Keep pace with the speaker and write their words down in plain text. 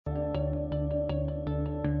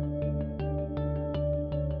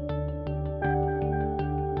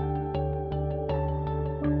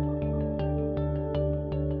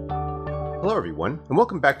Hello everyone, and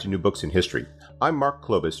welcome back to New Books in History. I'm Mark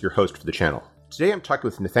Klobus, your host for the channel. Today I'm talking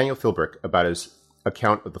with Nathaniel Philbrick about his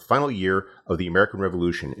account of the final year of the American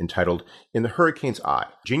Revolution entitled In the Hurricane's Eye,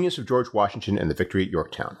 Genius of George Washington and the Victory at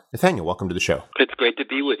Yorktown. Nathaniel, welcome to the show. It's great to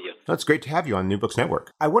be with you. No, it's great to have you on New Books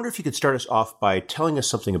Network. I wonder if you could start us off by telling us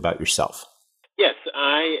something about yourself. Yes,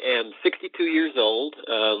 I am 62 years old,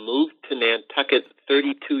 moved to Nantucket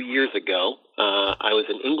 32 years ago. I was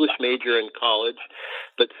an English major in college,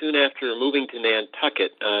 but soon after moving to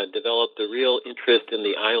Nantucket, developed a real interest in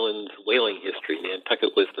the island's whaling history.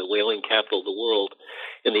 Nantucket was the whaling capital of the world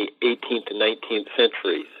in the 18th and 19th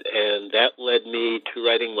centuries, and that led me to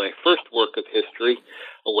writing my first work of history,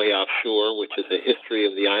 Away Offshore, which is a history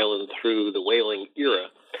of the island through the whaling era.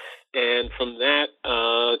 And from that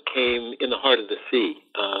came In the Heart of the Sea,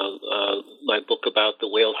 my book about the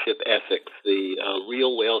whale ship Essex, the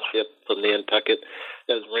real whale ship from Nantucket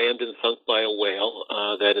that was rammed and sunk by a whale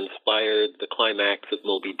that inspired the climax of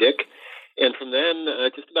Moby Dick. And from then,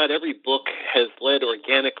 just about every book has led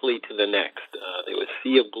organically to the next. There was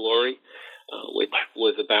Sea of Glory, which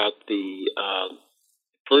was about the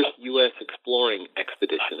first U.S. exploring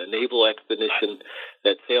expedition, a naval expedition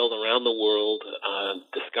that sailed around the world,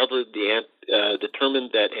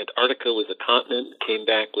 determined that Antarctica was a continent, came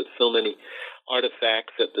back with so many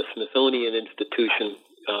artifacts that the Smithsonian Institution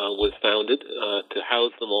was founded to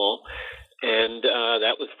house them all. And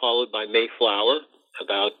that was followed by Mayflower,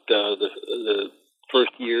 about the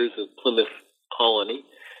first years of Plymouth colony.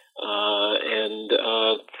 And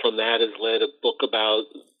from that has led a book about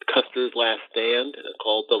Custer's Last Stand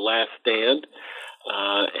called The Last Stand,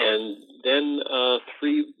 and then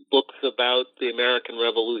three books about the American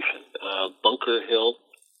Revolution, Bunker Hill,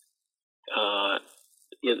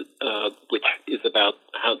 which is about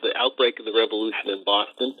how the outbreak of the Revolution in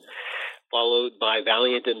Boston, followed by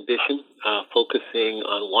Valiant Ambition, focusing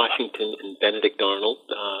on Washington and Benedict Arnold.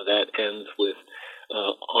 That ends with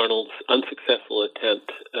Arnold's unsuccessful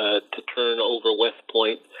attempt to turn over West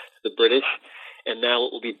Point to the British. And now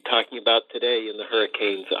what we'll be talking about today, In the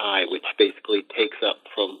Hurricane's Eye, which basically takes up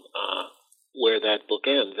from where that book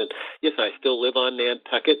ends. And yes, I still live on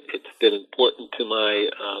Nantucket. It's been important to my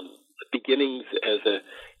beginnings as a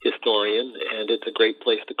historian, and it's a great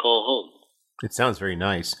place to call home. It sounds very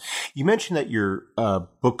nice. You mentioned that your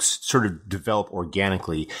books sort of develop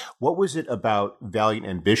organically. What was it about Valiant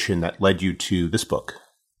Ambition that led you to this book?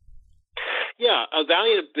 Yeah, A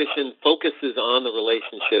Valiant Ambition focuses on the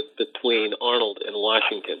relationship between Arnold and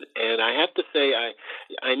Washington. And I have to say,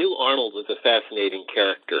 I knew Arnold was a fascinating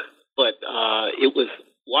character, but it was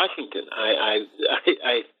Washington.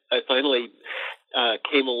 I finally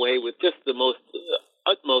came away with just the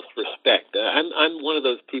utmost respect. I'm one of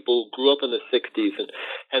those people who grew up in the 60s and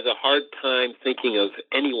has a hard time thinking of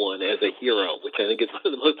anyone as a hero, which I think is one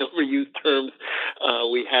of the most overused terms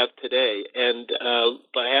we have today. And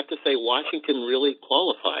but I have to say Washington really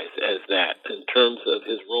qualifies as that in terms of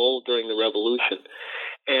his role during the Revolution.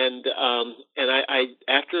 And I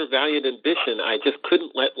after Valiant Ambition, I just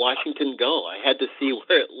couldn't let Washington go. I had to see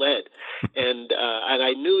where it led, and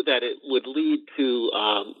I knew that it would lead to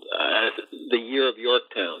the Year of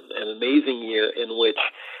Yorktown, an amazing year in which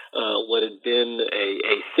what had been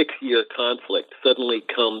a 6-year conflict suddenly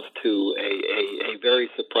comes to a very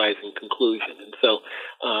surprising conclusion. And so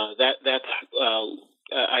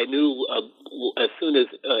I knew as soon as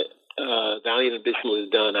Valiant Ambition was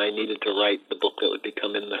done, I needed to write the book that would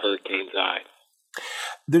become In the Hurricane's Eye.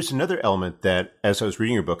 There's another element that, as I was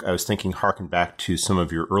reading your book, I was thinking harken back to some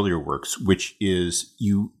of your earlier works, which is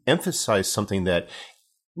you emphasize something that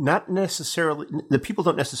the people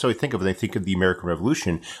don't necessarily think of when they think of the American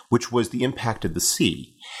Revolution, which was the impact of the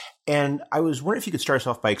sea. And I was wondering if you could start us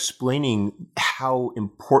off by explaining how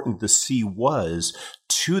important the sea was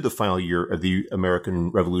to the final year of the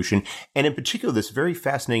American Revolution, and in particular, this very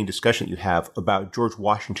fascinating discussion that you have about George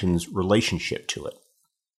Washington's relationship to it.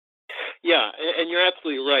 Yeah, and you're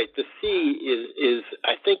absolutely right. The sea is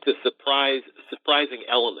I think, the surprising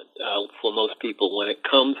element for most people when it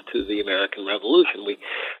comes to the American Revolution. We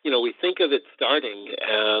think of it starting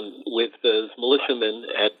with those militiamen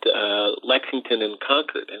at Lexington and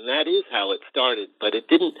Concord, and that is how it started. But it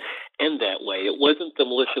didn't end that way. It wasn't the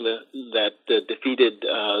militiamen that defeated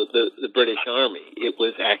the British Army. It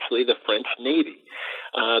was actually the French Navy.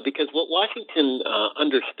 Because what Washington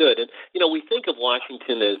understood, and we think of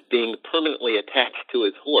Washington as being permanently attached to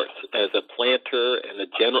his horse as a planter and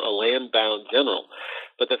a land-bound general.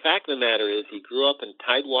 But the fact of the matter is he grew up in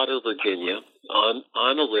Tidewater, Virginia,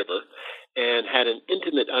 on a river, and had an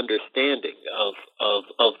intimate understanding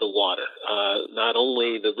of the water. Not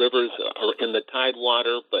only the rivers are in the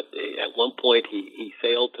Tidewater, but at one point he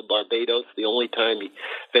sailed to Barbados,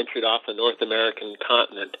 North American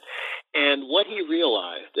continent. And what he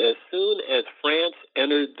realized, as soon as France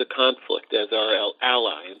entered the conflict as our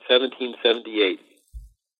ally in 1778,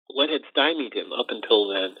 what had stymied him up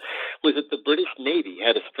until then was that the British Navy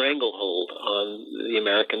had a stranglehold on the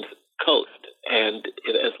American coast. And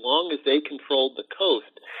as long as they controlled the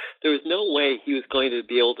coast, there was no way he was going to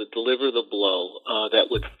be able to deliver the blow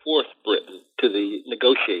that would force Britain to the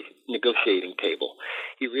negotiating table.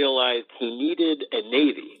 He realized he needed a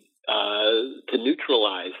navy to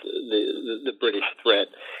neutralize the British threat,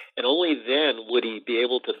 and only then would he be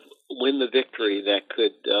able to win the victory that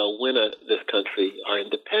could win this country our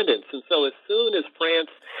independence. And so as soon as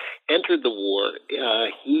France entered the war,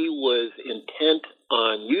 he was intent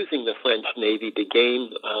on using the French Navy to gain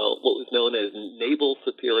what was known as naval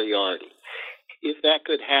superiority. If that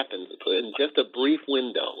could happen in just a brief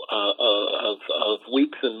window of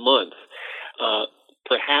weeks and months,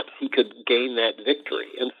 perhaps he could gain that victory.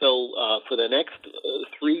 And so for the next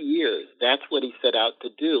 3 years, that's what he set out to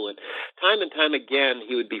do. And time again,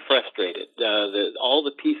 he would be frustrated. All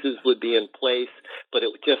the pieces would be in place, but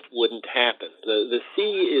it just wouldn't happen. The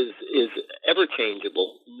sea is ever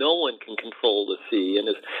changeable. No one can control the sea. And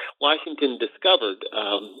as Washington discovered,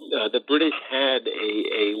 the British had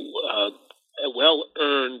a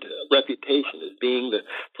well-earned reputation as being the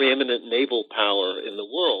preeminent naval power in the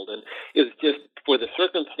world. And it was just for the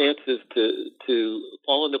circumstances to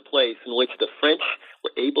fall into place in which the French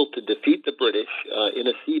were able to defeat the British in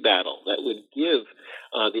a sea battle that would give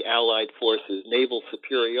the Allied forces naval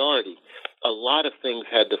superiority. A lot of things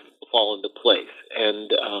had to fall into place.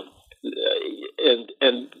 And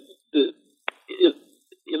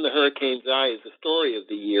in the Hurricane's Eye is the story of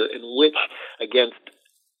the year in which, against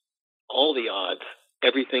all the odds,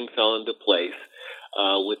 everything fell into place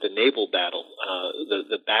with the naval battle.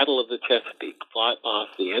 The Battle of the Chesapeake fought off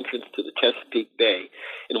the entrance to the Chesapeake Bay,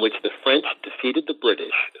 in which the French defeated the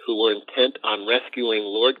British, who were intent on rescuing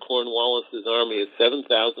Lord Cornwallis's army of 7,000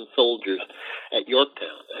 soldiers at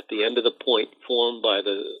Yorktown, at the end of the point formed by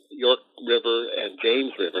the York River and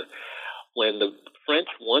James River. When the French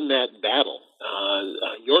won that battle,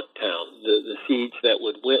 Yorktown, the siege that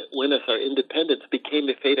would win us our independence, became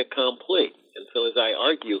a fait accompli. And so, as I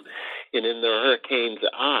argue in The Hurricane's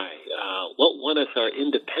Eye, what won us our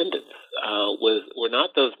independence were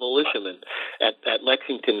not those militiamen at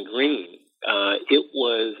Lexington Green. It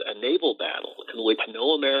was a naval battle in which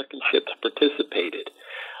no American ships participated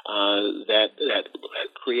that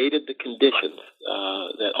created the conditions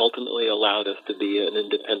that ultimately allowed us to be an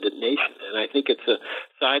independent nation. And I think it's a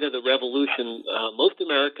side of the revolution most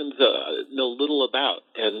Americans know little about,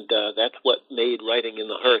 and that's what made writing In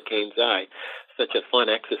the Hurricane's Eye such a fun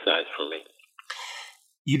exercise for me.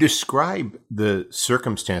 You describe the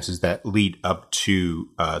circumstances that lead up to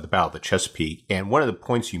the Battle of the Chesapeake, and one of the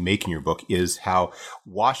points you make in your book is how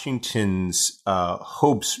Washington's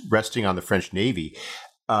hopes resting on the French Navy,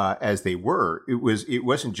 as they were, it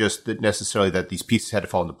wasn't just that necessarily that these pieces had to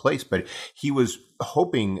fall into place, but he was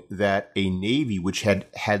hoping that a navy which had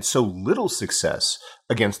had so little success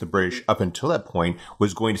against the British up until that point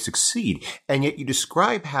was going to succeed. And yet you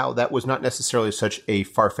describe how that was not necessarily such a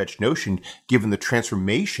far-fetched notion given the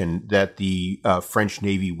transformation that the French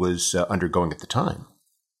Navy was undergoing at the time.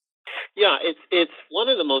 Yeah, it's one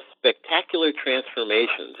of the most spectacular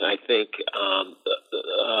transformations I think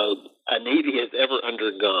a Navy has ever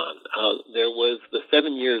undergone. There was the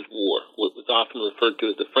 7 Years' War, what was often referred to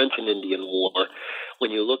as the French and Indian War,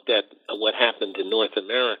 when you looked at what happened in North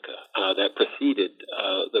America that preceded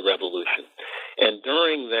the Revolution. And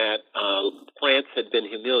during that, France had been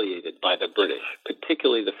humiliated by the British,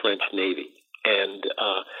 particularly the French Navy. And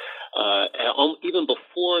even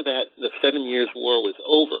before that, the 7 Years' War was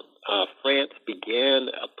over, France began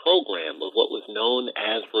a program of what was known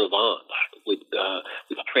as revanche, which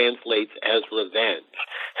translates as revenge.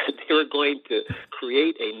 They were going to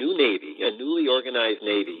create a new navy, a newly organized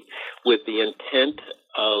navy, with the intent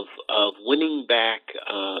of winning back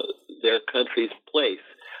their country's place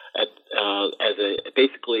as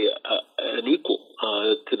basically an equal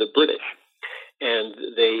to the British. And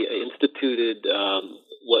they instituted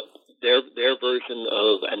what their version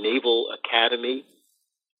of a naval academy.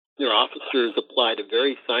 Their officers applied a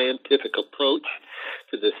very scientific approach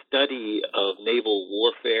to the study of naval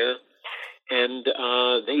warfare, and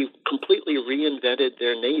they completely reinvented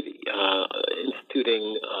their navy,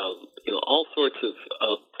 instituting all sorts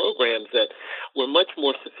of programs that were much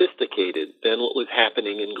more sophisticated than what was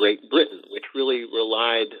happening in Great Britain, which really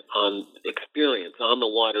relied on experience, on the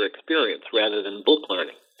water experience, rather than book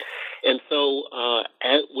learning. And so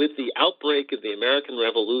with the outbreak of the American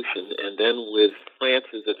Revolution and then with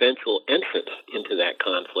France's eventual entrance into that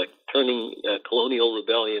conflict, turning colonial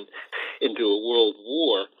rebellion into a world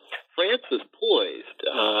war, France was poised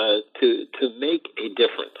to make a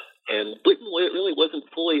difference. And Britain really wasn't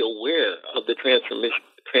fully aware of the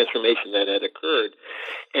transformation that had occurred.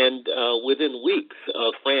 And within weeks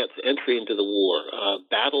of France's entry into the war,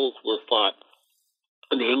 battles were fought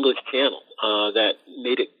in the English Channel that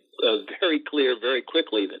made it very clear very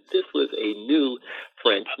quickly that this was a new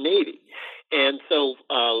French Navy. And so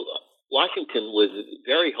Washington was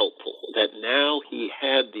very hopeful that now he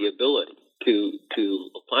had the ability to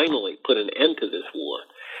finally put an end to this war.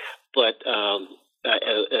 But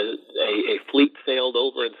a fleet sailed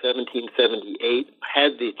over in 1778,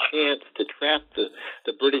 had the chance to trap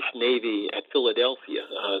the British Navy at Philadelphia.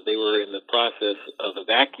 They were in the process of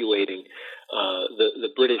evacuating the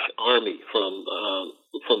British Army from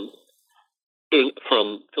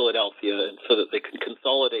Philadelphia, and so that they could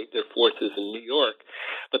consolidate their forces in New York.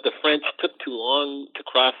 But the French took too long to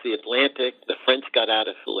cross the Atlantic. The French got out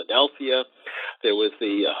of Philadelphia. There was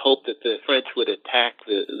the hope that the French would attack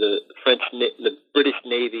the British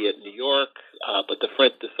Navy at New York, but the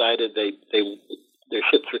French decided their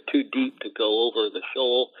ships were too deep to go over the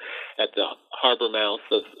shoal at the harbor mouth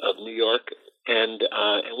of New York. And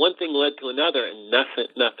one thing led to another, and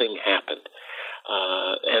nothing happened.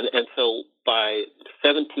 And so by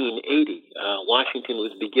 1780, Washington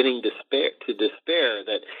was beginning to despair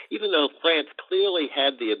that even though France clearly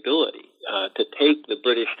had the ability to take the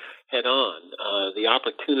British head on, the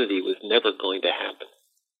opportunity was never going to happen.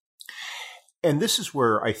 And this is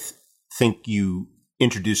where I think you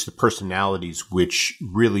introduce the personalities which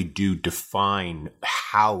really do define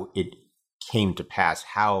how it came to pass,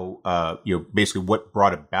 how, basically what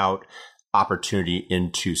brought about opportunity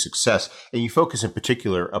into success. And you focus in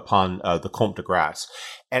particular upon the Comte de Grasse.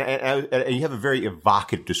 And you have a very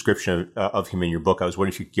evocative description of him in your book. I was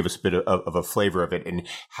wondering if you could give us a bit of a flavor of it and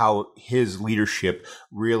how his leadership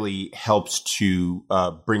really helps to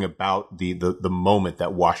bring about the moment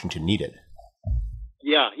that Washington needed.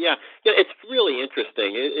 Yeah. It's really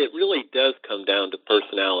interesting. It really does come down to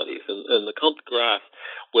personalities. And the Comte de Grasse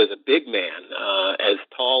was a big man, as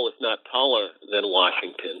tall, if not taller, than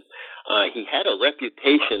Washington. He had a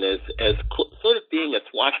reputation as sort of being a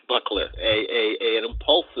swashbuckler, an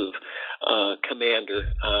impulsive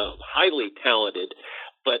commander, highly talented,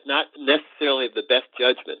 but not necessarily the best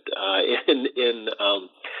judgment. In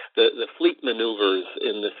the fleet maneuvers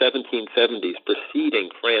in the 1770s preceding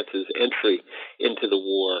France's entry into the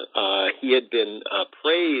war, he had been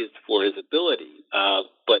praised for his ability,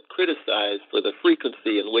 but criticized for the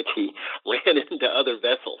frequency in which he ran into other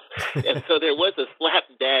vessels. And so there was a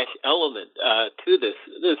slapdash element to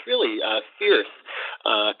this really fierce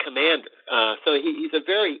commander. So he's a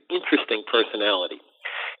very interesting personality.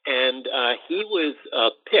 And he was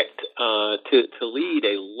picked to lead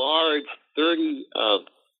a large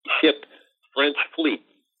 30-ship French fleet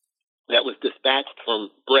that was dispatched from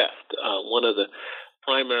Brest, one of the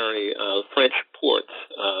primary French ports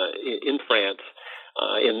in France,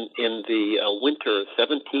 in the winter of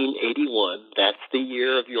 1781. That's the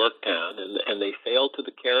year of Yorktown, and they sailed to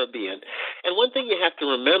the Caribbean. And one thing you have to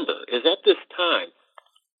remember is at this time,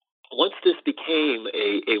 once this became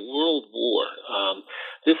a world war,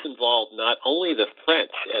 this involved not only the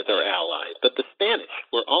French as our allies, but the Spanish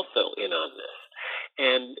were also in on this.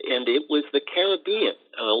 And it was the Caribbean,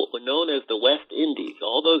 what were known as the West Indies,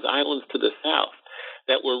 all those islands to the south,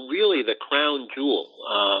 that were really the crown jewel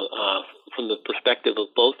from the perspective of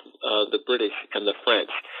both the British and the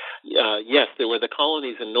French. Yes, there were the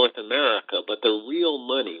colonies in North America, but the real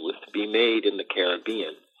money was to be made in the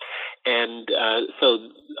Caribbean. And so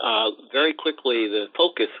very quickly the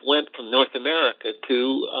focus went from North America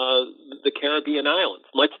to the Caribbean islands,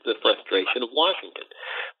 much to the frustration of Washington.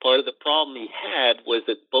 Part of the problem he had was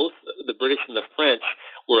that both the British and the French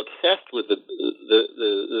were obsessed with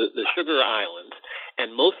the Sugar Islands,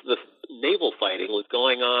 and most of the naval fighting was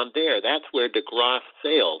going on there. That's where de Grasse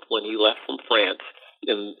sailed when he left from France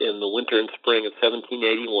in the winter and spring of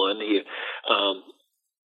 1781. It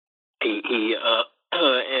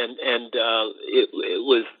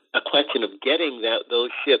was a question of getting those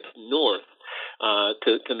ships north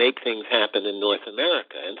to make things happen in North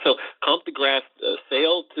America. And so Comte de Grasse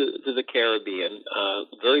sailed to the Caribbean,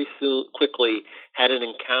 very quickly had an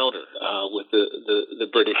encounter with the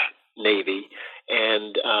British Navy,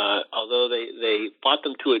 and although they fought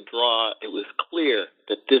them to a draw, it was clear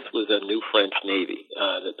that this was a new French Navy,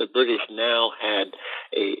 that the British now had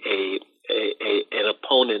an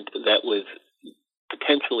opponent that was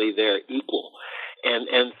potentially their equal.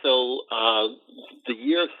 And so so the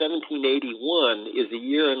year of 1781 is a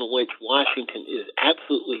year in which Washington is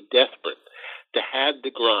absolutely desperate to have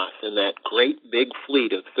de Grasse and that great big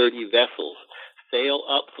fleet of 30 vessels sail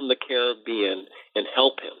up from the Caribbean and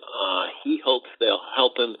help him. He hopes they'll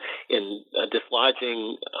help him in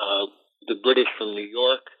dislodging the British from New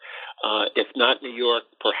York. If not New York,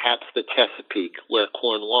 perhaps the Chesapeake, where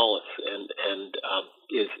Cornwallis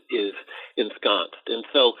is ensconced. And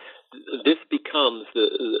so this becomes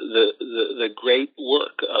the great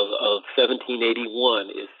work of 1781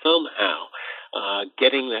 is somehow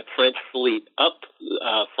getting that French fleet up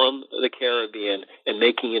from the Caribbean and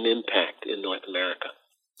making an impact in North America.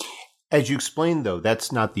 As you explained, though,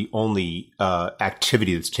 that's not the only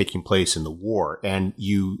activity that's taking place in the war, and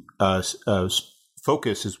you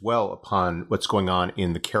focus as well upon what's going on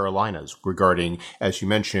in the Carolinas regarding, as you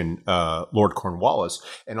mentioned, Lord Cornwallis,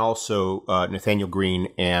 and also Nathaniel Greene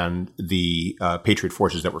and the Patriot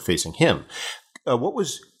forces that were facing him.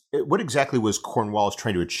 What exactly was Cornwallis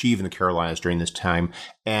trying to achieve in the Carolinas during this time,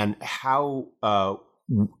 and how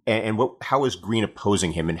was Greene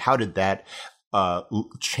opposing him, and how did that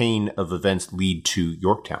chain of events lead to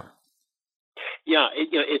Yorktown? Yeah,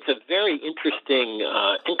 it's a very interesting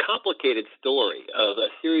and complicated story of a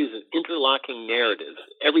series of interlocking narratives.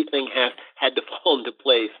 Everything had to fall into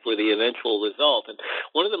place for the eventual result. And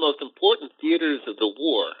one of the most important theaters of the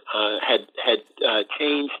war had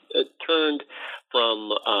turned from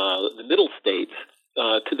the Middle States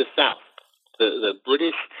to the South. The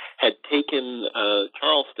British had taken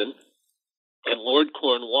Charleston, and Lord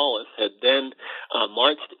Cornwallis had then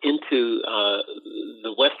marched into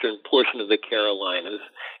the western portion of the Carolinas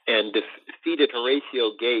and defeated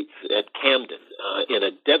Horatio Gates at Camden in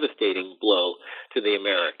a devastating blow to the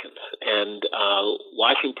Americans. And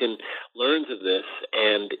Washington learns of this,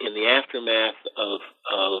 and in the aftermath of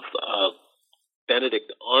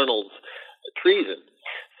Benedict Arnold's treason,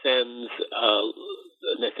 sends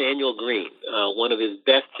Nathaniel Greene, one of his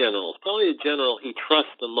best generals, probably the general he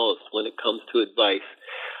trusts the most when it comes to advice,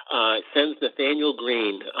 sends Nathaniel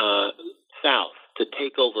Greene south to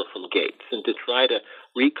take over from Gates and to try to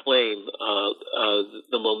reclaim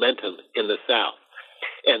the momentum in the South.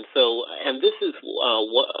 And so, and this is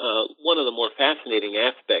one of the more fascinating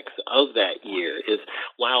aspects of that year is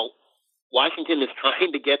while Washington is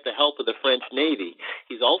trying to get the help of the French Navy,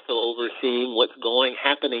 he's also overseeing what's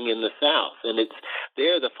happening in the South, and it's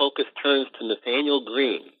there the focus turns to Nathaniel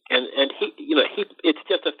Greene, and he it's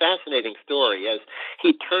just a fascinating story as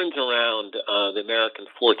he turns around the American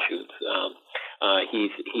fortunes.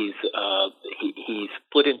 He's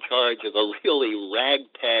put in charge of a really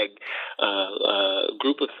ragtag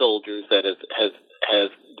group of soldiers that has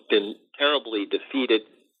been terribly defeated.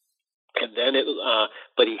 And then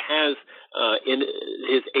but he has in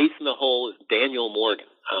his ace in the hole is Daniel Morgan,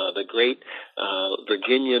 the great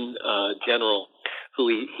Virginian general, who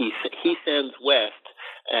he sends west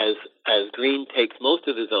as Greene takes most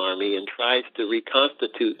of his army and tries to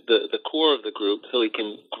reconstitute the core of the group so he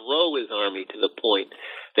can grow his army to the point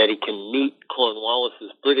that he can meet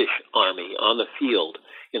Cornwallis's British army on the field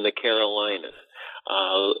in the Carolinas.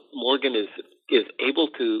 Morgan is able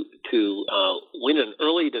to win an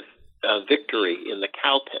early victory in the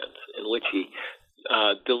Cowpens, in which he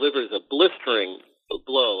delivers a blistering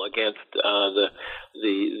blow against the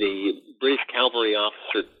British cavalry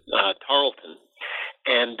officer Tarleton,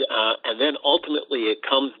 and then ultimately it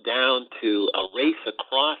comes down to a race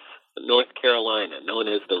across North Carolina, known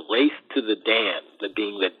as the Race to the Dan,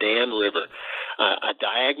 being the Dan River, a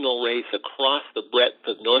diagonal race across the breadth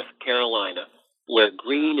of North Carolina, where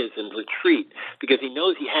Greene is in retreat because he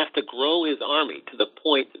knows he has to grow his army to the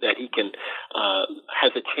point that he can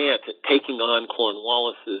has a chance at taking on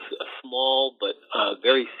Cornwallis's small but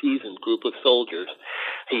very seasoned group of soldiers.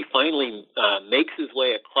 He finally makes his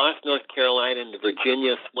way across North Carolina into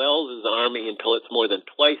Virginia, swells his army until it's more than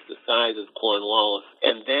twice the size of Cornwallis,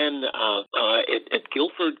 and then at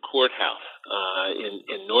Guilford Courthouse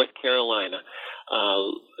in North Carolina,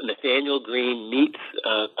 Nathaniel Greene meets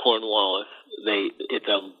Cornwallis. It's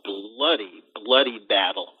a bloody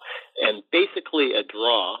battle, and basically a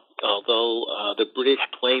draw, although the British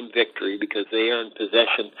claim victory because they are in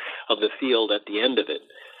possession of the field at the end of it.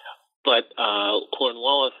 But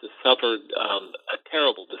Cornwallis has suffered a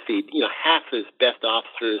terrible defeat. Half his best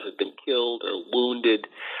officers have been killed or wounded.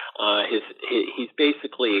 He's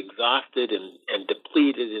basically exhausted and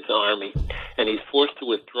depleted his army, and he's forced to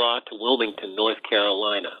withdraw to Wilmington, North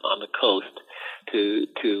Carolina, on the coast to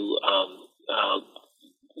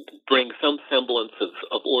bring some semblance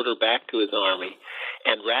of order back to his army.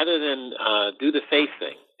 And rather than do the safe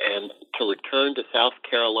thing and to return to South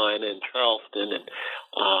Carolina and Charleston and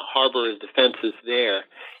harbor defenses there,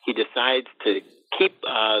 he decides to keep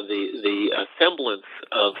the semblance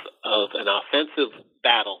of an offensive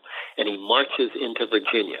battle, and he marches into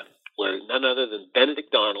Virginia, where none other than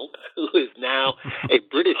Benedict Arnold, who is now a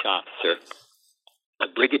British officer, a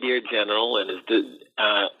brigadier general, and has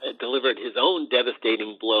delivered his own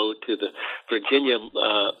devastating blow to the Virginia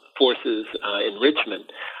forces in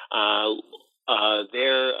Richmond.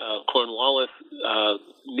 Cornwallis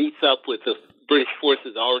meets up with the British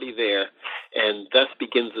forces already there, and thus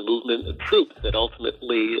begins the movement of troops that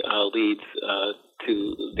ultimately leads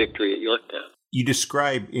to victory at Yorktown. You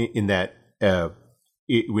describe in that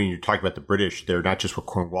when you're talking about the British, they're not just what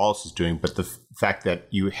Cornwallis is doing, but the fact that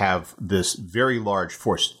you have this very large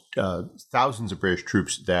force, thousands of British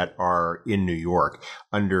troops that are in New York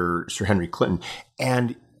under Sir Henry Clinton,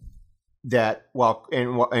 and that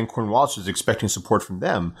and Cornwallis is expecting support from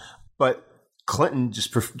them, but Clinton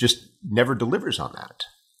just never delivers on that.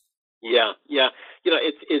 Yeah.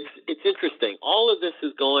 It's interesting. All of this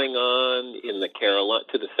is going on in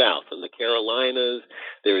to the south, in the Carolinas.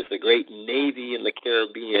 There's the great Navy in the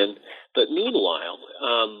Caribbean. But meanwhile,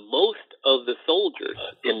 most of the soldiers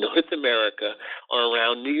in North America are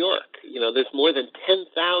around New York. There's more than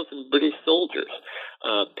 10,000 British soldiers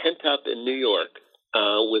pent up in New York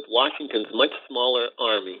with Washington's much smaller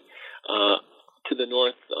army to the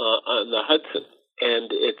north on the Hudson.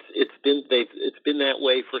 And it's been that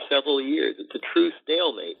way for several years. It's a true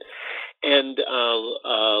stalemate, and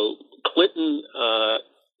Clinton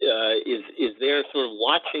is there, sort of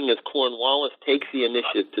watching as Cornwallis takes the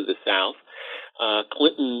initiative to the south.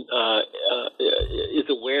 Clinton is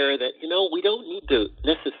aware that we don't need to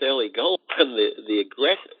necessarily go from the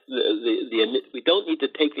aggression. We don't need to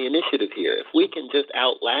take the initiative here. If we can just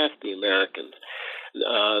outlast the Americans.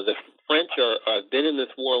 The French have been in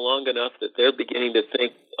this war long enough that they're beginning to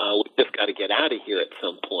think we've just got to get out of here at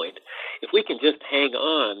some point. If we can just hang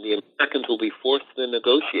on, the Americans will be forced to the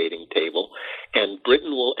negotiating table, and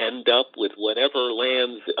Britain will end up with whatever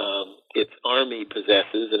lands its army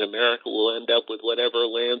possesses, and America will end up with whatever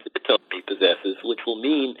lands its army possesses, which will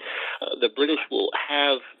mean the British will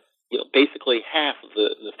have basically half of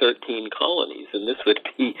the 13 colonies, and this would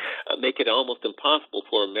be make it almost impossible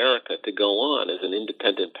for America to go on as an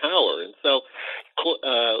independent power. And so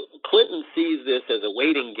Clinton sees this as a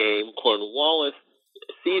waiting game. Cornwallis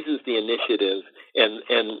seizes the initiative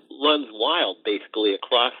and runs wild, basically,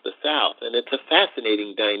 across the South. And it's a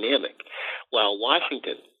fascinating dynamic. While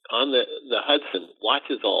Washington, on the Hudson,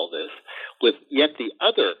 watches all this, with yet the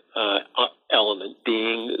other element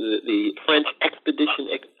being the French Expedition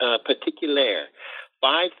Particulière,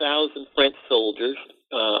 5,000 French soldiers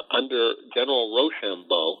under General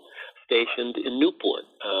Rochambeau stationed in Newport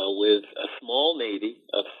with a small navy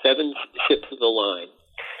of 7 ships of the line.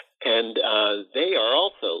 And they are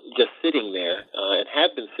also just sitting there and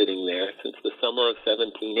have been sitting there since the summer of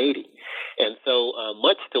 1780. And so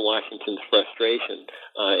much to Washington's frustration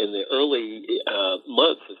in the early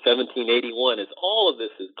months of 1781, as all of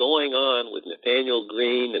this is going on with Nathaniel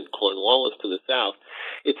Greene and Cornwallis to the south,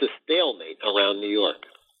 it's a stalemate around New York.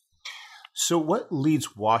 So what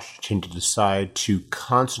leads Washington to decide to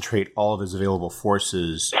concentrate all of his available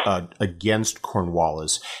forces against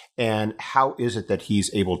Cornwallis? And how is it that he's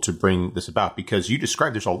able to bring this about? Because you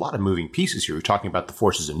described there's a lot of moving pieces here. You're talking about the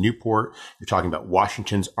forces in Newport. You're talking about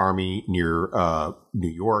Washington's army near New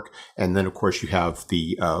York. And then, of course, you have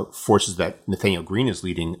the forces that Nathaniel Greene is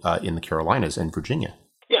leading in the Carolinas and Virginia.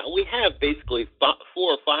 Yeah, we have basically 4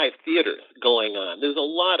 or 5 theaters going on. There's a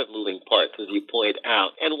lot of moving parts, as you point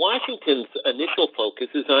out. And Washington's initial focus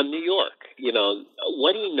is on New York.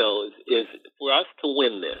 What he knows is for us to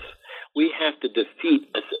win this, we have to defeat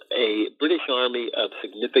a British army of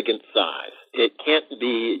significant size. It can't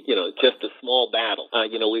be, just a small battle.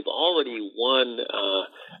 We've already won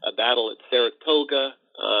a battle at Saratoga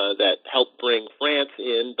that helped bring France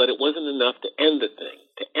in, but it wasn't enough to end the thing.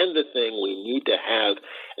 To end the thing, we need to have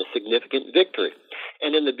a significant victory.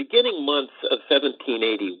 And in the beginning months of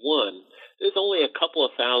 1781, there's only a couple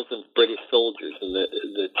of thousand British soldiers in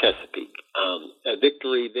the Chesapeake. A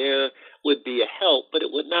victory there would be a help, but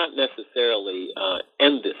it would not necessarily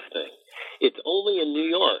end this thing. It's only in New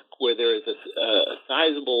York where there is a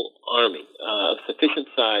sizable army of sufficient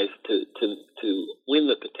size to win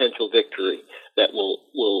the potential victory that will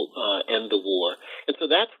end the war. And so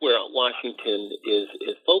that's where Washington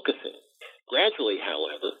is focusing. Gradually,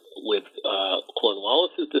 however, with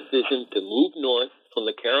Cornwallis's decision to move north from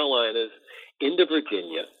the Carolinas into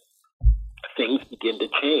Virginia, things begin to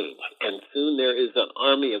change. And soon there is an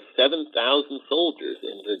army of 7,000 soldiers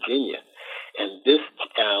in Virginia. And this,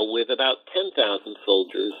 with about 10,000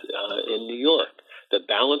 soldiers in New York. The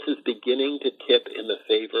balance is beginning to tip in the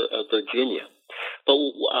favor of Virginia. But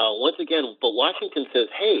once again, Washington says,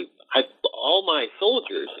 "Hey, all my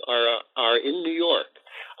soldiers are in New York,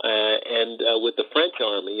 and with the French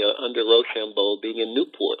army under Rochambeau being in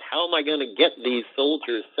Newport, how am I going to get these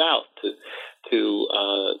soldiers south to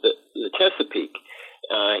the Chesapeake?"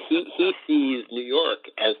 He sees New York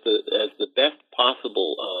as the best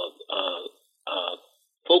possible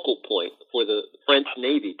focal point for the French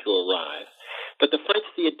Navy to arrive. But the French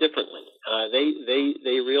see it differently.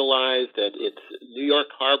 They realize that New York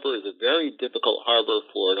Harbor is a very difficult harbor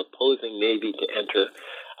for an opposing navy to enter,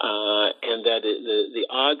 and that the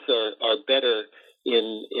odds are better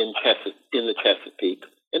in the Chesapeake.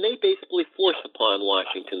 And they basically force upon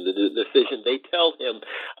Washington the decision. They tell him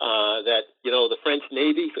that the French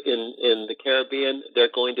Navy in the Caribbean,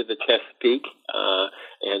 they're going to the Chesapeake,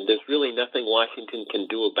 and there's really nothing Washington can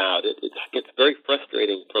do about it. It's very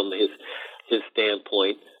frustrating from his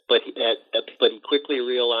standpoint, but he quickly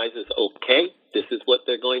realizes, okay, this is what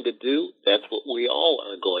they're going to do. That's what we all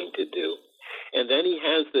are going to do. And then he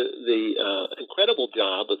has the incredible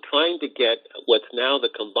job of trying to get what's now the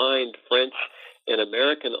combined French and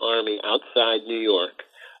American army outside New York,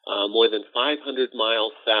 more than 500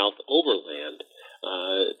 miles south overland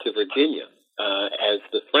to Virginia, as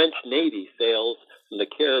the French Navy sails from the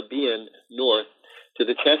Caribbean north to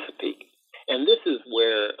the Chesapeake. And this is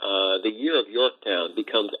where the year of Yorktown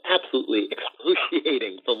becomes absolutely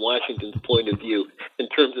excruciating from Washington's point of view in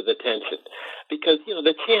terms of the tension. Because,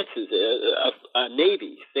 the chances of a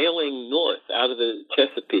Navy sailing north out of the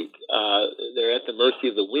Chesapeake, they're at the mercy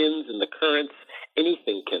of the winds and the currents.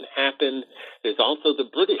 Anything can happen. There's also the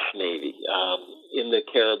British Navy in the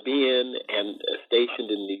Caribbean and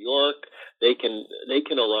stationed in New York. They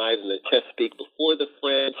can arrive in the Chesapeake before the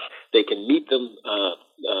French. They can meet them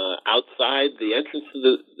outside the entrance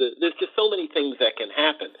to there's just so many things that can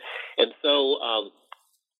happen. And so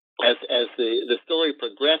as the story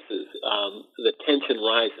progresses, the tension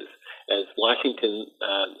rises as Washington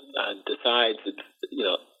decides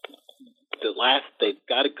they've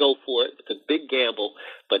got to go for it. It's a big gamble,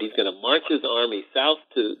 but he's going to march his army south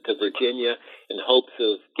to Virginia in hopes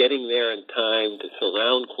of getting there in time to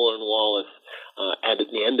surround Cornwallis at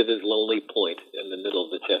the end of his lonely point in the middle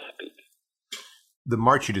of the Chesapeake. The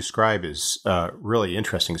march you describe is really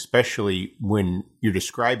interesting, especially when you're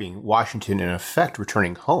describing Washington, in effect,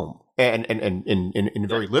 returning home. And in a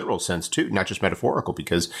very literal sense, too, not just metaphorical,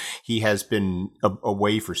 because he has been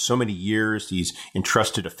away for so many years. He's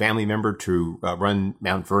entrusted a family member to run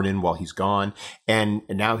Mount Vernon while he's gone. And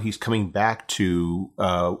now he's coming back to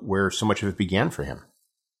where so much of it began for him.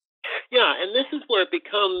 Yeah, and this is where it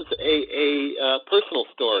becomes a personal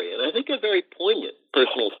story, and I think a very poignant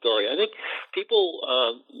personal story. I think people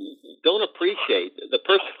don't appreciate the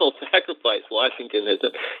personal sacrifice Washington has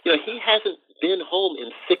done. He hasn't been home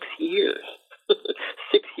in 6 years.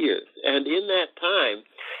 6 years. And in that time,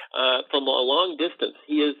 from a long distance,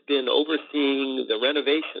 he has been overseeing the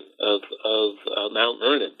renovation of Mount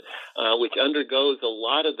Vernon, which undergoes a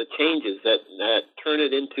lot of the changes that turn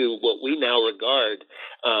it into what we now regard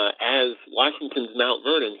as Washington's Mount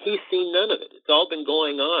Vernon. He's seen none of it. It's all been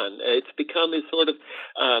going on. It's become his sort of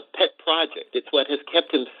pet project. It's what has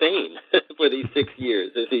kept him sane for these 6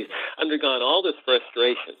 years. As he's undergone all this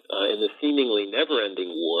frustration in the seemingly never-ending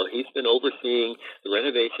war, he's been overseeing the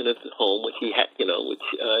renovation of his home, which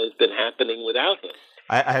has been happening without him.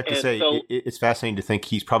 I have to say, it's fascinating to think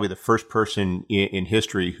he's probably the first person in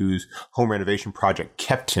history whose home renovation project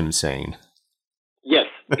kept him sane. Yes,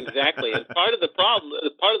 exactly. And part of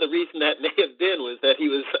the reason that may have been was that he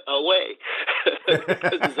was away.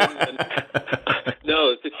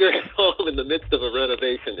 No, if you're at home in the midst of a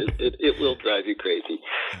renovation, it will drive you crazy.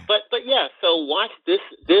 But yeah, so watch this,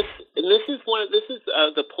 and this is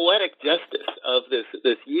the poetic justice of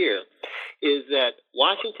this year, is that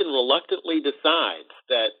Washington reluctantly decides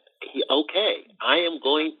that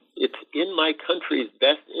it's in my country's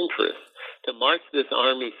best interest to march this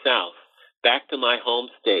army south, back to my home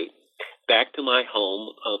state, back to my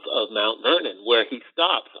home of Mount Vernon, where he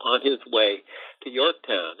stops on his way to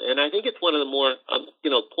Yorktown. And I think it's one of the more,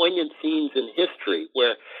 poignant scenes in history,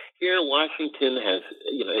 where here Washington has,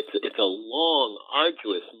 it's a long,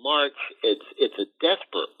 arduous march. It's a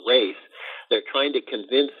desperate race. They're trying to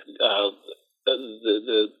convince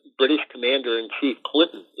the British Commander-in-Chief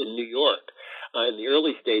Clinton in New York in the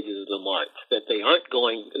early stages of the march that they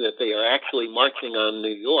are actually marching on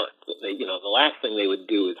New York. The last thing they would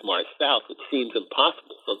do is march south, which seems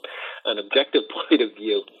impossible from an objective point of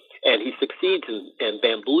view. And he succeeds in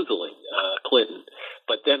bamboozling Clinton.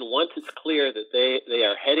 But then once it's clear that they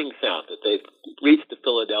are heading south, that they've reached to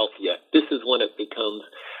Philadelphia, this is when it becomes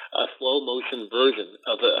slow motion version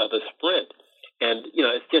of a sprint. And,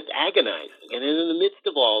 it's just agonizing. And in the midst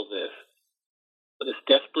of all this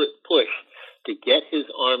desperate push to get his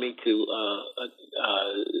army to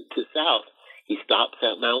south, he stops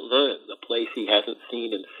at Mount Vernon, the place he hasn't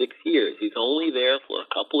seen in 6 years. He's only there for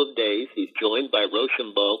a couple of days. He's joined by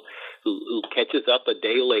Rochambeau, who catches up a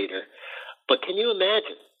day later. But can you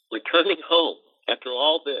imagine returning home after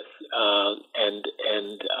all this and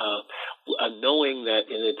knowing that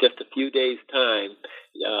in just a few days' time,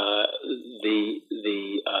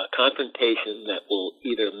 the confrontation that will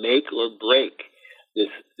either make or break this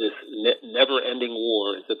never-ending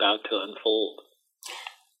war is about to unfold?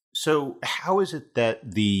 So how is it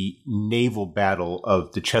that the naval battle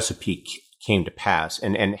of the Chesapeake came to pass,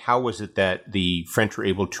 and how was it that the French were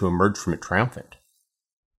able to emerge from it triumphant?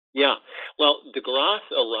 Yeah, well, de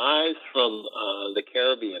Grasse arrives from the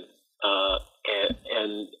Caribbean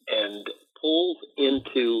and pulls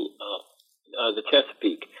into the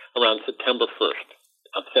Chesapeake around September 1st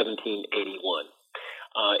of 1781.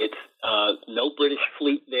 It's no British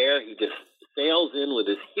fleet there. He just sails in with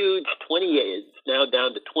his huge 28, it's now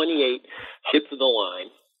down to 28 ships of the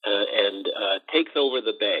line, and takes over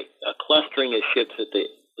the bay, clustering his ships at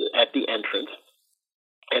the entrance.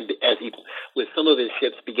 And as he, with some of his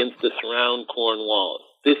ships, begins to surround Cornwallis.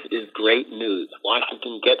 This is great news.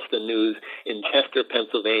 Washington gets the news in Chester,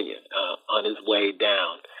 Pennsylvania, on his way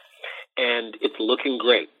down, and it's looking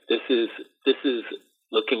great. This is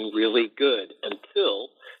looking really good until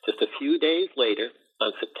just a few days later,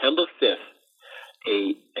 on September 5th,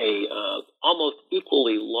 a almost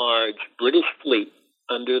equally large British fleet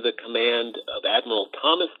under the command of Admiral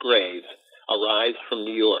Thomas Graves arrives from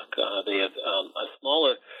New York. They have a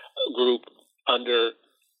smaller group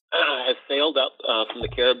has sailed up from the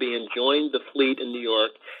Caribbean, joined the fleet in New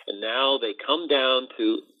York, and now they come down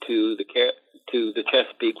to the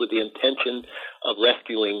Chesapeake with the intention of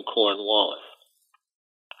rescuing Cornwallis.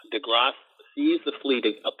 De Grasse sees the fleet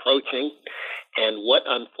approaching, and what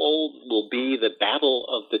unfolds will be the Battle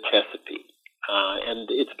of the Chesapeake. And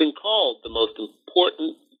it's been called the most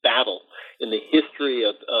important battle in the history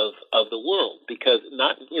of the world, because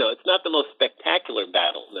it's not the most spectacular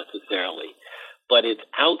battle necessarily, but its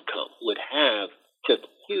outcome would have just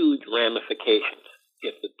huge ramifications.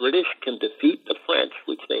 If the British can defeat the French,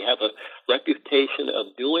 which they have a reputation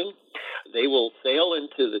of doing, they will sail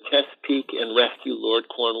into the Chesapeake and rescue Lord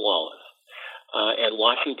Cornwallis. And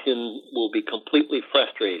Washington will be completely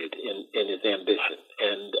frustrated in his ambition.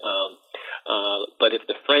 But if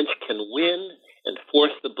the French can win and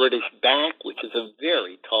force the British back, which is a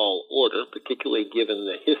very tall order, particularly given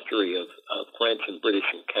the history of French and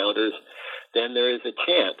British encounters, then there is a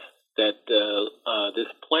chance that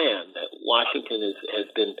this plan that Washington has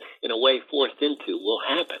been, in a way, forced into will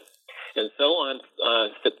happen. And so on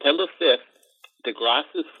September 5th, de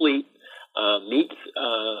Grasse's fleet meets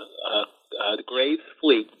Graves'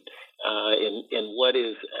 fleet in what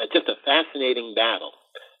is just a fascinating battle.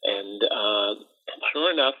 And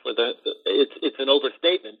sure enough, it's an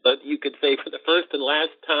overstatement, but you could say for the first and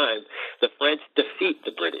last time, the French defeat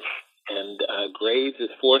the British. And Graves is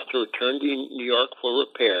forced to return to New York for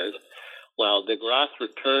repairs, while de Grasse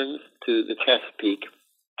returns to the Chesapeake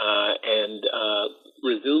and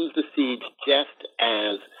resumes the siege just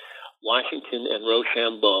as Washington and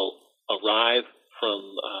Rochambeau arrive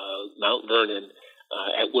from Mount Vernon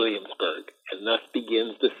at Williamsburg, and thus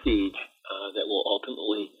begins the siege that will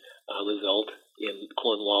ultimately result in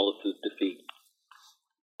Cornwallis's defeat.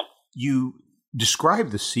 You describe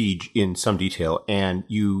the siege in some detail, and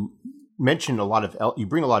you mention you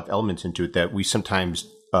bring a lot of elements into it that we sometimes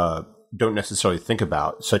don't necessarily think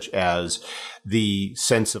about, such as the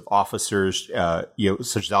sense of officers,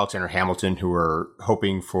 such as Alexander Hamilton, who are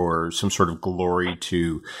hoping for some sort of glory in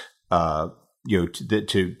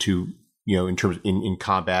terms in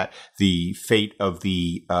combat, the fate of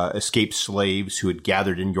the escaped slaves who had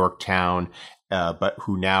gathered in Yorktown, but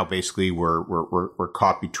who now basically were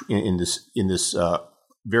caught in this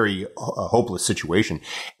very hopeless situation,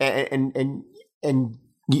 and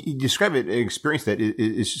you describe an experience that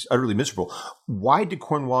is just utterly miserable. Why did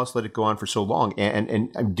Cornwallis let it go on for so long?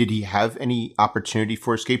 And did he have any opportunity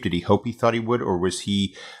for escape? Did he hope he thought he would, or was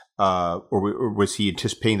he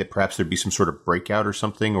anticipating that perhaps there'd be some sort of breakout or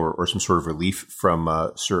something, or some sort of relief from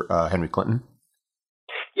Sir Henry Clinton?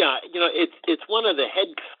 Yeah, it's one of the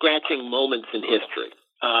head-scratching moments in history,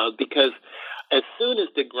 because as soon as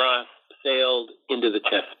de Grasse sailed into the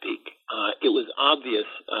Chesapeake, it was obvious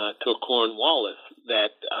to Cornwallis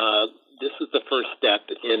that this was the first step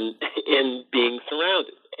in being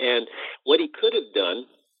surrounded. And what he could have done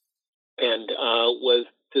was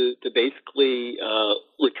to basically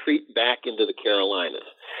retreat back into the Carolinas.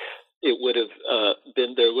 It would have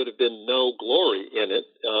there would have been no glory in it,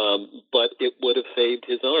 but it would have saved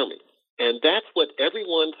his army. And that's what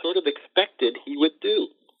everyone sort of expected he would do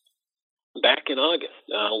back in August,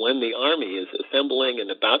 when the army is assembling and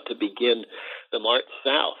about to begin the march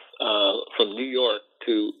south from New York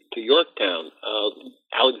to Yorktown.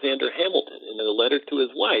 Alexander Hamilton, in a letter to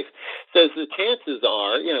his wife, says the chances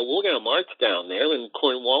are, we're going to march down there, and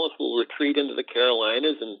Cornwallis will retreat into the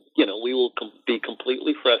Carolinas, and we will be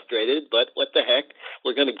completely frustrated. But what the heck,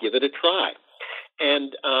 we're going to give it a try.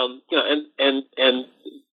 And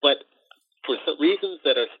but for some reasons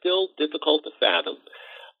that are still difficult to fathom,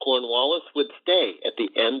 Cornwallis would stay at the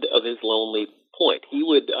end of his lonely point. He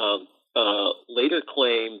would later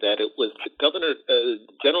claim that it was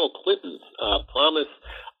General Clinton's promise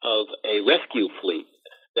of a rescue fleet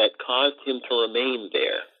that caused him to remain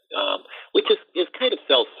there, which is kind of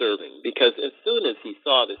self-serving, because as soon as he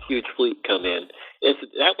saw this huge fleet come in,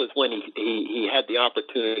 that was when he had the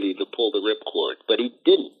opportunity to pull the ripcord, but he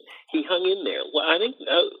didn't. He hung in there. Well, I think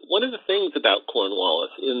one of the things about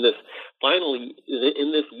Cornwallis in this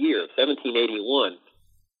year, 1781,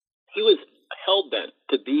 he was hell-bent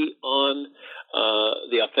to be on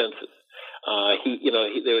the offensive.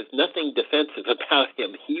 There was nothing defensive about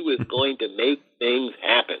him. He was going to make things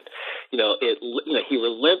happen. He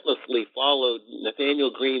relentlessly followed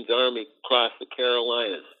Nathanael Greene's army across the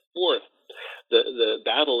Carolinas, forced the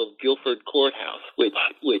Battle of Guilford Courthouse, which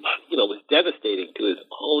was devastating to his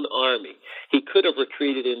own army. He could have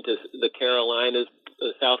retreated into the Carolinas,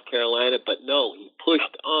 South Carolina, but no, he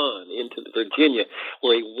pushed on into Virginia,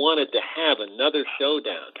 where he wanted to have another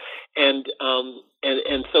showdown. And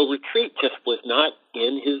so retreat just was not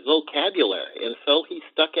in his vocabulary, and so he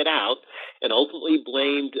stuck it out and ultimately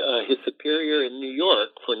blamed his superior in New York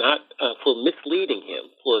for misleading him,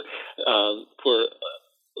 for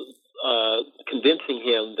convincing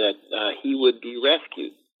him that he would be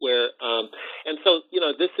rescued.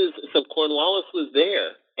 So Cornwallis was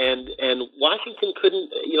there, and Washington couldn't,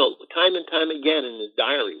 time and time again in his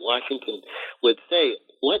diary, Washington would say,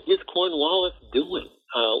 "What is Cornwallis doing?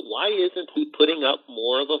 Why isn't he putting up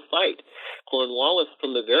more of a fight?" Cornwallis,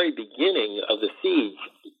 from the very beginning of the siege,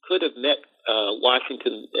 could have met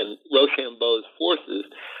Washington and Rochambeau's forces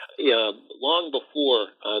long before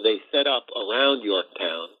they set up around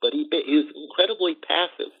Yorktown, but he was incredibly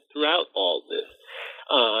passive throughout all this,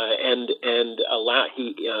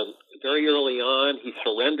 very early on he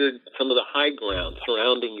surrendered some of the high ground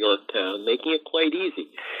surrounding Yorktown, making it quite easy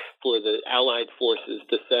for the Allied forces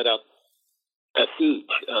to set up a siege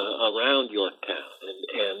around Yorktown,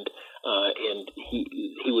 and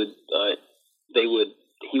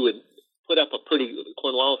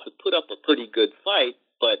Cornwallis would put up a pretty good fight,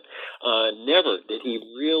 but never did he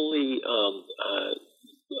really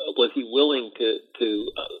was he willing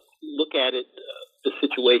to look at the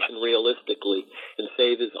situation realistically and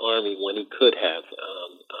save his army when he could have,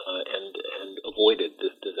 and avoided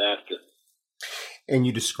this disaster. And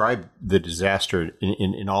you described the disaster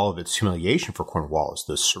in all of its humiliation for Cornwallis,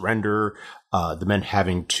 the surrender, the men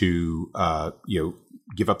having to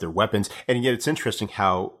give up their weapons. And yet it's interesting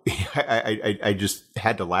how I just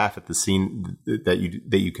had to laugh at the scene that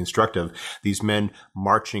you construct of these men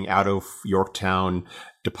marching out of Yorktown,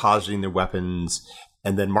 depositing their weapons,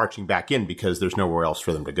 and then marching back in because there's nowhere else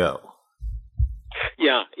for them to go.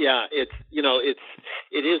 Yeah.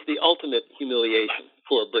 It is the ultimate humiliation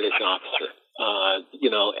for a British officer.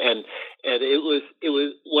 And it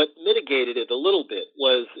was what mitigated it a little bit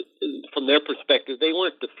was, from their perspective, they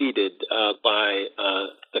weren't defeated by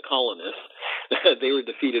the colonists. They were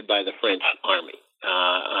defeated by the French army.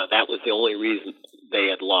 That was the only reason they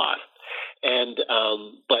had lost. And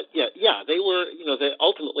they were, they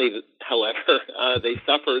ultimately, however, they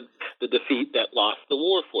suffered the defeat that lost the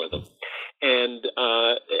war for them. And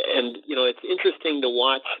it's interesting to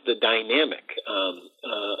watch the dynamic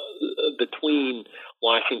between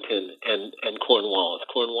Washington and Cornwallis.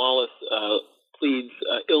 Cornwallis pleads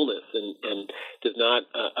illness and does not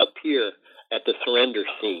appear at the surrender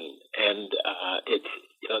scene, and it's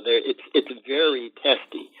very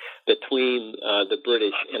testy between the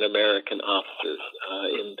British and American officers.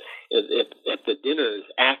 At the dinners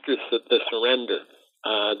after the surrender,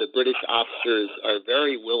 the British officers are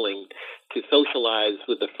very willing to socialize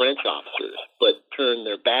with the French officers, but turn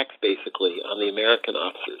their backs basically on the American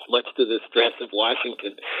officers, much to the distress of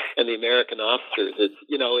Washington and the American officers. It's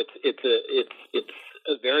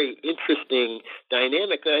a very interesting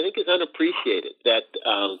dynamic that I think is unappreciated, that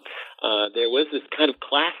there was this kind of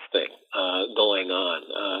class thing going on.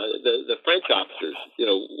 The French officers,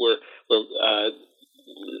 were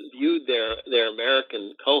their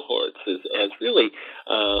American cohorts as really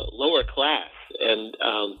lower class, and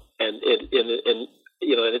and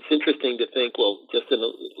it's interesting to think, well, just in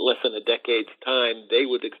less than a decade's time, they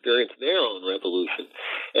would experience their own revolution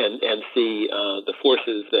and see the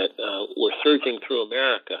forces that were surging through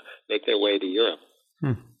America make their way to Europe.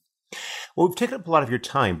 Well, we've taken up a lot of your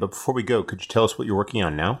time, but before we go, could you tell us what you're working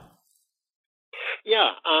on now?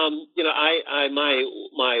 Yeah,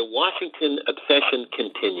 my Washington obsession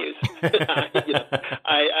continues.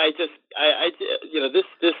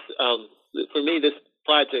 For me, this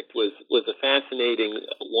project was a fascinating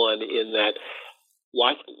one in that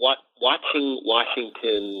watching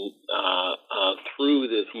Washington through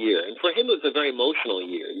this year, and for him it was a very emotional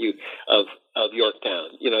year of Yorktown.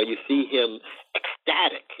 You see him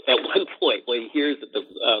ecstatic at one point when he hears that the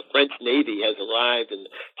French Navy has arrived in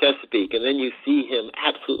Chesapeake, and then you see him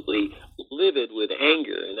absolutely livid with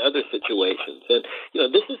anger in other situations. And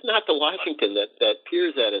this is not the Washington that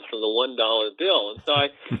peers at us from the $1 bill. And so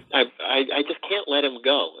I just can't let him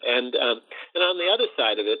go. And on the other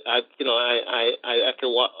side of it, I after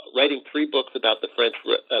writing 3 books about the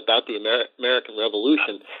American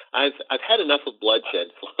Revolution, I've had enough of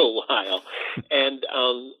bloodshed for a while. And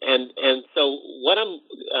so what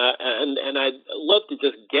and I'd love to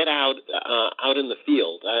just get out in the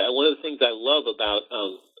field. One of the things I love about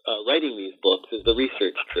writing these books is the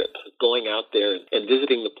research trips, going out there and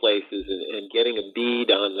visiting the places and getting a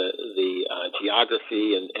bead on the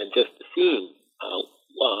geography and just seeing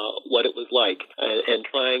what it was like and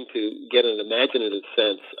trying to get an imaginative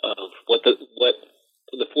sense of what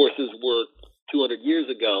the forces were 200 years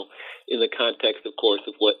ago in the context, of course,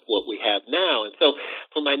 of what we have now. And so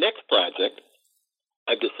for my next project,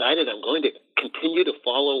 I've decided I'm going to continue to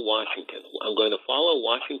follow Washington. I'm going to follow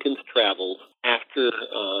Washington's travels after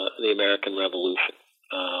the American Revolution.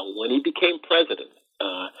 When he became president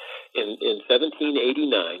in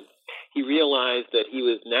 1789, he realized that he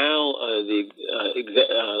was now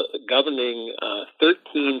governing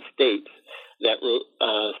 13 states that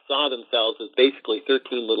saw themselves as basically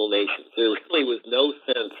 13 little nations. There really was no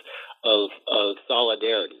sense of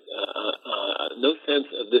solidarity, no sense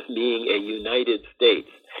of this being a united states.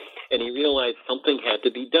 And he realized something had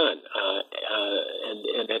to be done.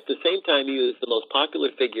 And at the same time, he was the most popular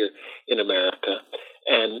figure in America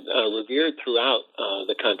and revered throughout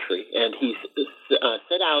the country. And he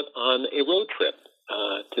set out on a road trip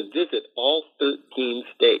to visit all 13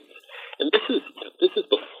 states. And this is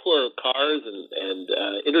before cars and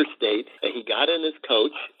interstate. He got in his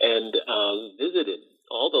coach and visited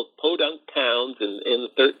all the podunk towns in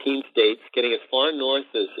the 13 states, getting as far north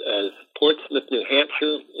as Portsmouth, New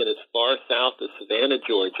Hampshire, and as far south as Savannah,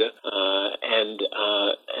 Georgia, and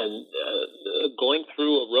going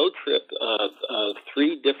through a road trip of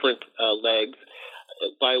 3 different legs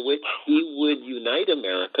by which he would unite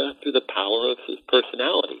America through the power of his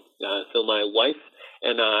personality. So my wife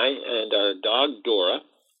and I and our dog Dora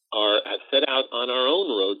have set out on our own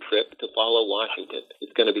road trip to follow Washington.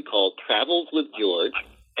 It's going to be called Travels with George,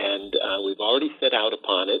 and we've already set out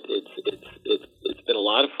upon it. It's been a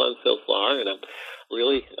lot of fun so far, and I'm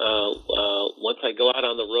really once I go out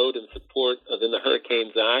on the road in support of In the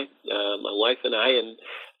Hurricane's Eye, my wife and I and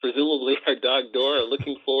presumably our dog Dora are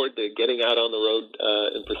looking forward to getting out on the road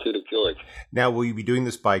in pursuit of George. Now, will you be doing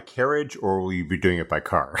this by carriage or will you be doing it by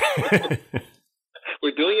car?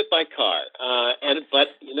 We're doing it by car, but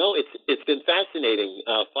it's been fascinating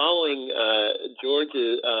following George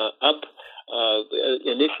up.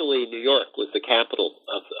 Initially, New York was the capital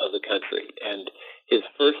of the country, and his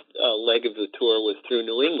first leg of the tour was through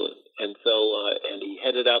New England, and so and he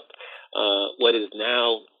headed up what is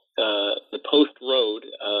now the Post Road,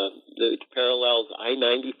 which parallels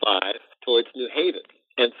I-95 towards New Haven.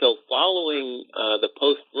 And so following the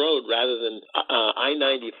Post Road rather than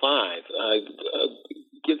I-95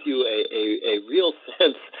 gives you a real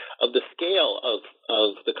sense of the scale of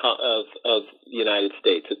the United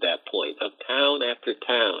States at that point, of town after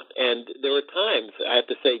town. And there were times, I have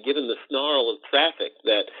to say, given the snarl of traffic,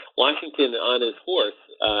 that Washington on his horse,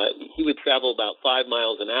 he would travel about 5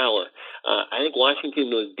 miles an hour. I think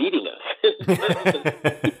Washington was beating us.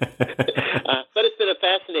 But it's been a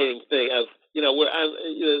fascinating thing of,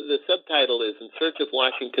 the subtitle is In Search of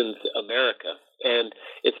Washington's America. And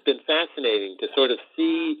it's been fascinating to sort of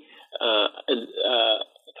see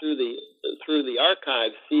through the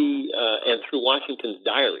archives, and through Washington's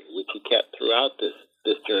diary, which he kept throughout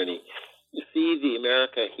this journey, see the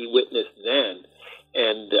America he witnessed then,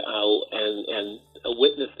 and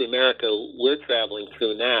witness the America we're traveling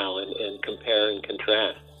through now, and compare and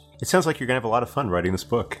contrast. It sounds like you're going to have a lot of fun writing this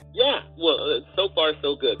book. Yeah, well, so far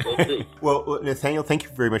so good. We'll see. Well, Nathaniel, thank you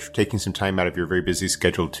very much for taking some time out of your very busy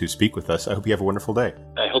schedule to speak with us. I hope you have a wonderful day.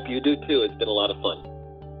 I hope you do too. It's been a lot of fun.